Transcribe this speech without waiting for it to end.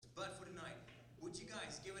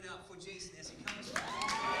Jason as he comes.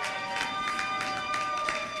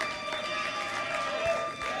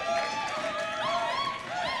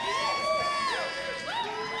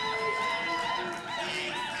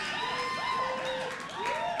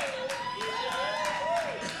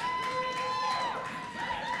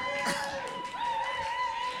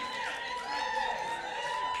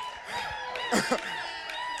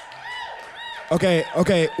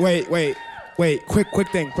 Okay, wait. Quick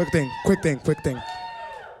thing.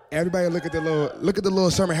 Everybody look at the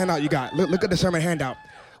little sermon handout you got. Look at the sermon handout.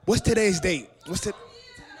 What's today's date?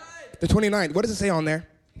 The 29th. What does it say on there?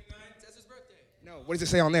 That's his birthday. No, what does it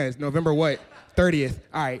say on there? It's November what? 30th.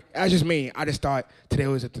 All right, that's just me. I just thought today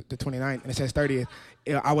was the 29th, and it says 30th.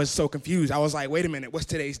 I was so confused. I was like, wait a minute, what's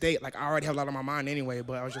today's date? Like, I already have a lot on my mind anyway,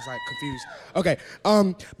 but I was just like confused. Okay,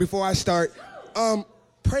 before I start,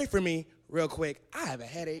 pray for me real quick. I have a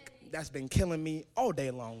headache that's been killing me all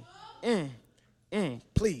day long.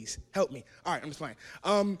 Please help me. All right, I'm just playing.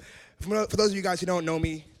 For those of you guys who don't know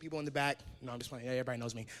me, people in the back, no, I'm just playing. Yeah, everybody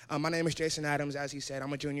knows me. My name is Jason Adams, as he said.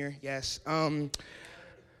 I'm a junior, yes.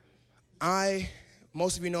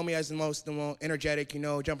 Most of you know me as the most energetic,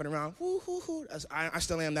 jumping around. Woo, hoo, hoo. I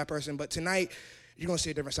still am that person, but tonight you're gonna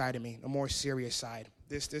see a different side of me, a more serious side.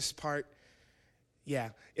 This part, yeah,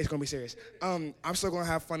 it's gonna be serious. I'm still gonna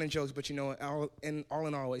have fun and jokes, but all in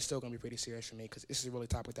all, it's still gonna be pretty serious for me because this is a really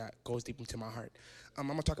topic that goes deep into my heart. I'm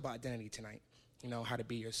gonna talk about identity tonight. How to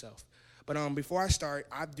be yourself. But before I start,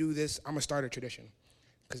 I'm gonna start a tradition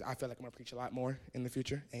because I feel like I'm gonna preach a lot more in the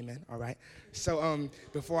future. Amen. All right. So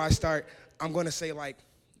before I start, I'm gonna say I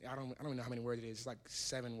don't even know how many words it is. It's like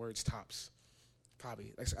 7 words tops,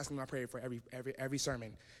 probably. That's my prayer for every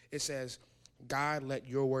sermon. It says, "God, let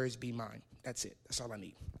your words be mine." That's it. That's all I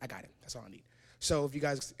need. I got it. That's all I need. So if you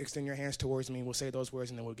guys extend your hands towards me, we'll say those words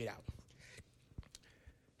and then we'll get out.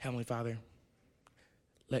 Heavenly Father,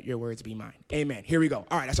 let your words be mine. Amen. Here we go.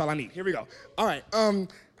 All right, that's all I need. Here we go. All right.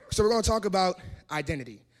 So we're going to talk about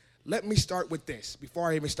identity. Let me start with this before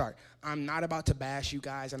I even start. I'm not about to bash you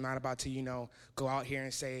guys. I'm not about to, go out here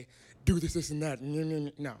and say, do this, and that.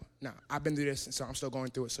 No. I've been through this, and so I'm still going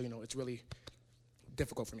through it. So, it's really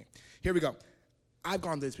difficult for me. Here we go. I've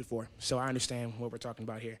gone through this before, so I understand what we're talking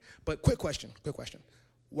about here. But quick question.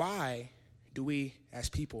 Why do we, as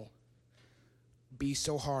people, be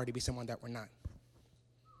so hard to be someone that we're not?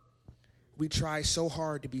 We try so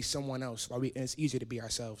hard to be someone else and it's easier to be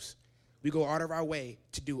ourselves. We go out of our way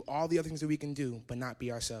to do all the other things that we can do, but not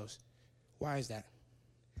be ourselves. Why is that?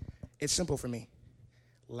 It's simple for me.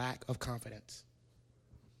 Lack of confidence.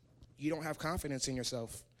 You don't have confidence in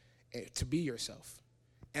yourself to be yourself.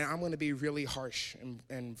 And I'm going to be really harsh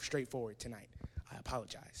and straightforward tonight. I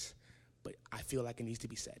apologize. But I feel like it needs to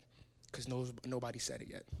be said because nobody said it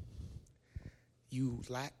yet. You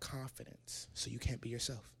lack confidence, so you can't be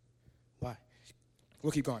yourself. Why?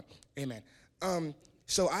 We'll keep going. Amen.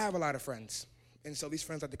 So I have a lot of friends. And so these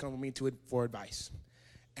friends like to come with me for advice.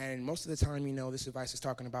 And most of the time, this advice is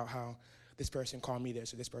talking about how this person called me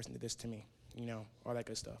this or this person did this to me, all that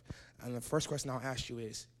good stuff. And the first question I'll ask you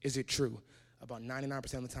is it true? About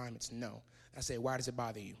 99% of the time, it's no. I say, why does it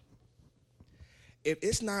bother you? If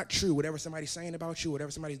it's not true, whatever somebody's saying about you,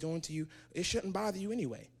 whatever somebody's doing to you, it shouldn't bother you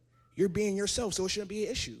anyway. You're being yourself, so it shouldn't be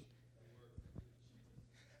an issue.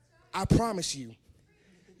 I promise you,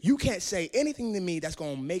 you can't say anything to me that's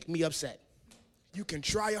going to make me upset. You can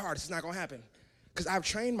try your hardest. It's not going to happen. Because I've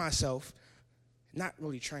trained myself, not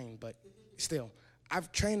really trained, but still,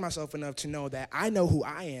 I've trained myself enough to know that I know who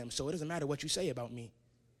I am, so it doesn't matter what you say about me.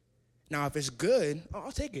 Now, if it's good,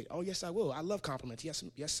 I'll take it. Oh, yes, I will. I love compliments. Yes,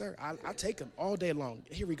 sir. I'll take them all day long.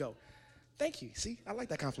 Here we go. Thank you. See, I like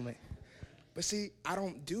that compliment. But see, I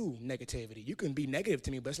don't do negativity. You can be negative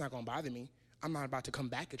to me, but it's not going to bother me. I'm not about to come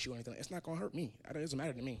back at you or anything. It's not going to hurt me. It doesn't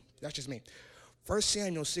matter to me. That's just me. 1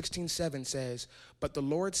 Samuel 16:7 says, "But the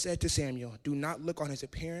Lord said to Samuel, do not look on his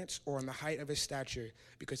appearance or on the height of his stature,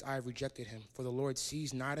 because I have rejected him. For the Lord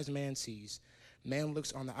sees not as man sees. Man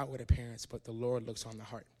looks on the outward appearance, but the Lord looks on the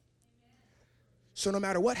heart." So no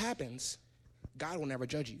matter what happens, God will never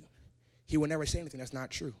judge you. He will never say anything that's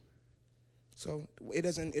not true. So it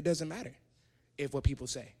doesn't matter if what people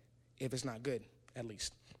say, if it's not good, at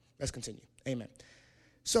least. Let's continue. Amen.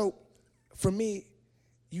 So for me,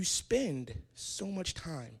 you spend so much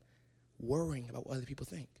time worrying about what other people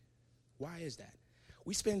think. Why is that?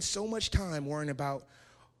 We spend so much time worrying about,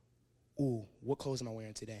 what clothes am I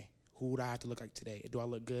wearing today? Who do I have to look like today? Do I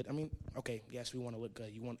look good? I mean, okay, yes, we want to look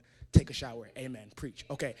good. You want to take a shower. Amen. Preach.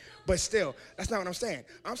 Okay. But still, that's not what I'm saying.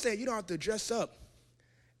 I'm saying you don't have to dress up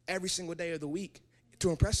every single day of the week to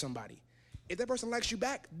impress somebody. If that person likes you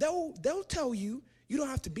back, they'll tell you. You don't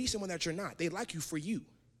have to be someone that you're not. They like you for you.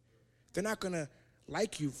 They're not going to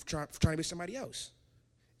like you for trying to be somebody else.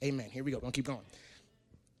 Amen. Here we go. Don't keep going.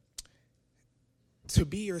 To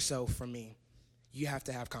be yourself, for me, you have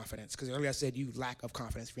to have confidence. Because earlier I said you lack of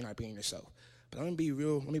confidence if you're not being yourself. But let me be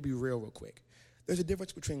real real quick. There's a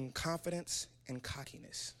difference between confidence and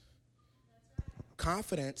cockiness.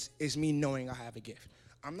 Confidence is me knowing I have a gift.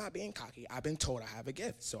 I'm not being cocky. I've been told I have a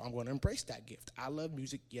gift, so I'm going to embrace that gift. I love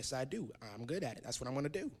music. Yes, I do. I'm good at it. That's what I'm going to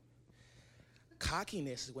do.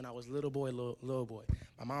 Cockiness is when I was little boy.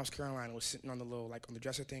 My mom's Carolina was sitting on the on the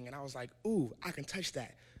dresser thing, and I was like, ooh, I can touch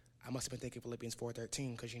that. I must have been thinking Philippians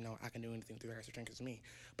 4:13 because, I can do anything through Christ who strengthens me.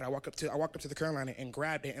 But I walked up to the Carolina and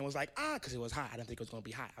grabbed it and was like, because it was hot. I didn't think it was going to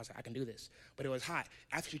be hot. I was like, I can do this. But it was hot.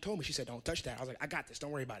 After she told me, she said, don't touch that. I was like, I got this.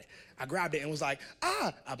 Don't worry about it. I grabbed it and was like,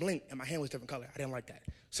 I blinked, and my hand was a different color. I didn't like that.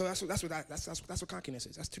 So that's what cockiness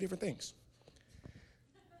is. That's two different things.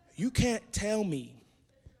 You can't tell me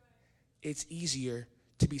it's easier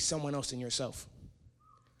to be someone else than yourself.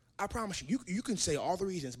 I promise you. You can say all the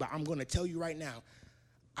reasons, but I'm going to tell you right now,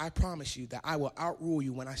 I promise you that I will outrule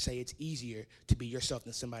you when I say it's easier to be yourself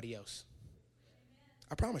than somebody else.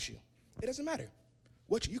 I promise you. It doesn't matter.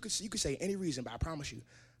 You could say any reason, but I promise you,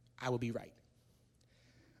 I will be right.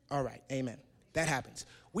 All right, amen. That happens.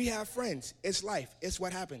 We have friends. It's life. It's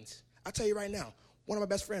what happens. I'll tell you right now, one of my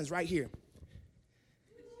best friends right here,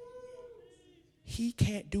 he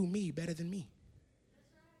can't do me better than me.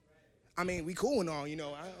 I mean, we cool and all,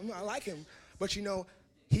 I like him, but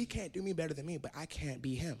he can't do me better than me, but I can't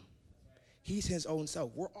be him. He's his own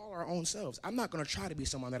self. We're all our own selves. I'm not going to try to be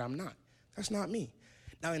someone that I'm not. That's not me.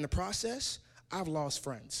 Now, in the process, I've lost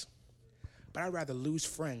friends. But I'd rather lose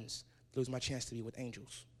friends than lose my chance to be with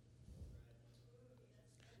angels.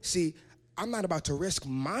 See, I'm not about to risk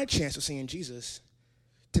my chance of seeing Jesus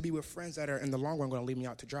to be with friends that are in the long run going to leave me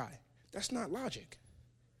out to dry. That's not logic.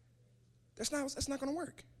 That's not going to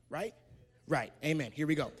work, right? Right. Amen. Here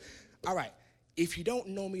we go. All right. If you don't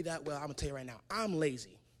know me that well, I'm going to tell you right now, I'm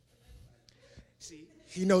lazy. See,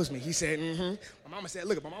 he knows me. He said, My mama said,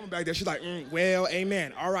 look at my mama back there. She's like, well,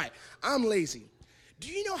 amen. All right. I'm lazy. Do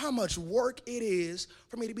you know how much work it is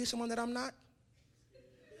for me to be someone that I'm not?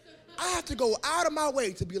 I have to go out of my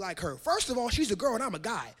way to be like her. First of all, she's a girl and I'm a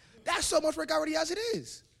guy. That's so much work already as it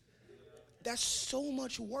is. That's so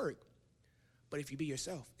much work. But if you be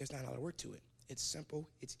yourself, there's not a lot of work to it. It's simple.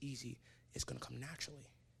 It's easy. It's going to come naturally.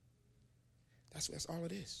 That's all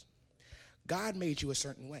it is. God made you a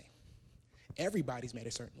certain way. Everybody's made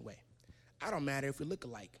a certain way. I don't matter if we look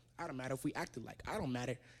alike. I don't matter if we act alike. I don't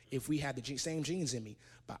matter if we have the same genes in me,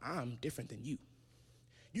 but I'm different than you.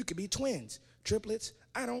 You could be twins, triplets.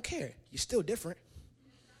 I don't care. You're still different.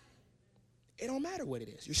 It don't matter what it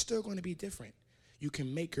is. You're still going to be different. You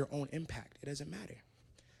can make your own impact. It doesn't matter.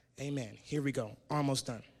 Amen. Here we go. Almost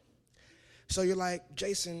done. So you're like,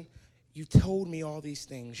 Jason, you told me all these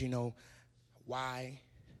things, why,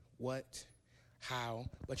 what, how,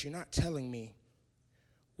 but you're not telling me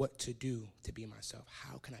what to do to be myself.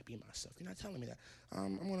 How can I be myself? You're not telling me that.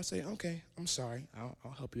 I'm going to say, okay, I'm sorry.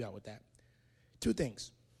 I'll help you out with that. Two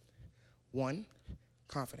things. One,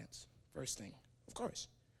 confidence. First thing, of course,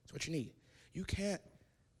 it's what you need. You can't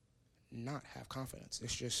not have confidence.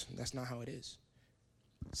 That's not how it is.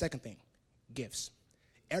 Second thing, gifts.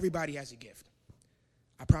 Everybody has a gift.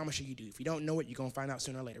 I promise you do. If you don't know it, you're going to find out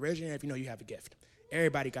sooner or later. Raise your hand if you know you have a gift.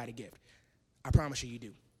 Everybody got a gift. I promise you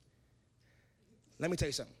do. Let me tell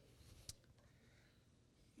you something.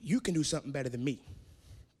 You can do something better than me.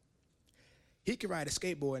 He can ride a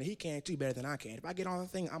skateboard, and he can too better than I can. If I get on the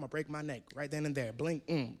thing, I'm going to break my neck right then and there. Blink,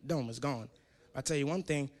 dome, it's gone. I'll tell you one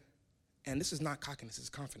thing, and this is not cockiness, this is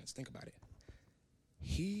confidence. Think about it.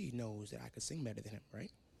 He knows that I can sing better than him,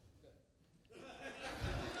 right?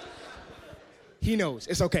 He knows.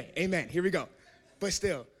 It's okay. Amen. Here we go. But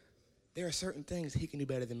still, there are certain things he can do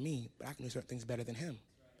better than me, but I can do certain things better than him.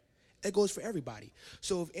 It goes for everybody.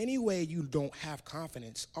 So if any way you don't have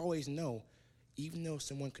confidence, always know, even though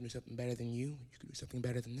someone can do something better than you, you can do something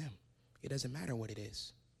better than them. It doesn't matter what it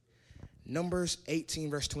is. Numbers 18,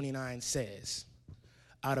 verse 29 says,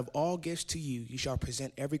 out of all gifts to you, you shall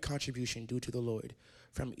present every contribution due to the Lord,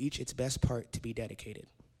 from each its best part to be dedicated.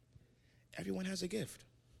 Everyone has a gift.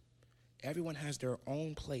 Everyone has their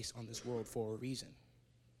own place on this world for a reason.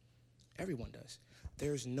 Everyone does.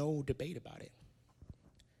 There's no debate about it.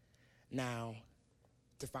 Now,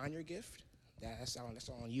 to find your gift, that's all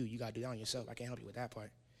on you. You got to do that on yourself. I can't help you with that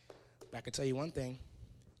part. But I can tell you one thing.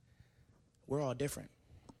 We're all different.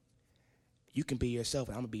 You can be yourself,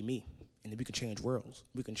 and I'm going to be me. And then we can change worlds.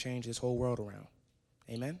 We can change this whole world around.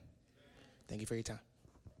 Amen? Thank you for your time.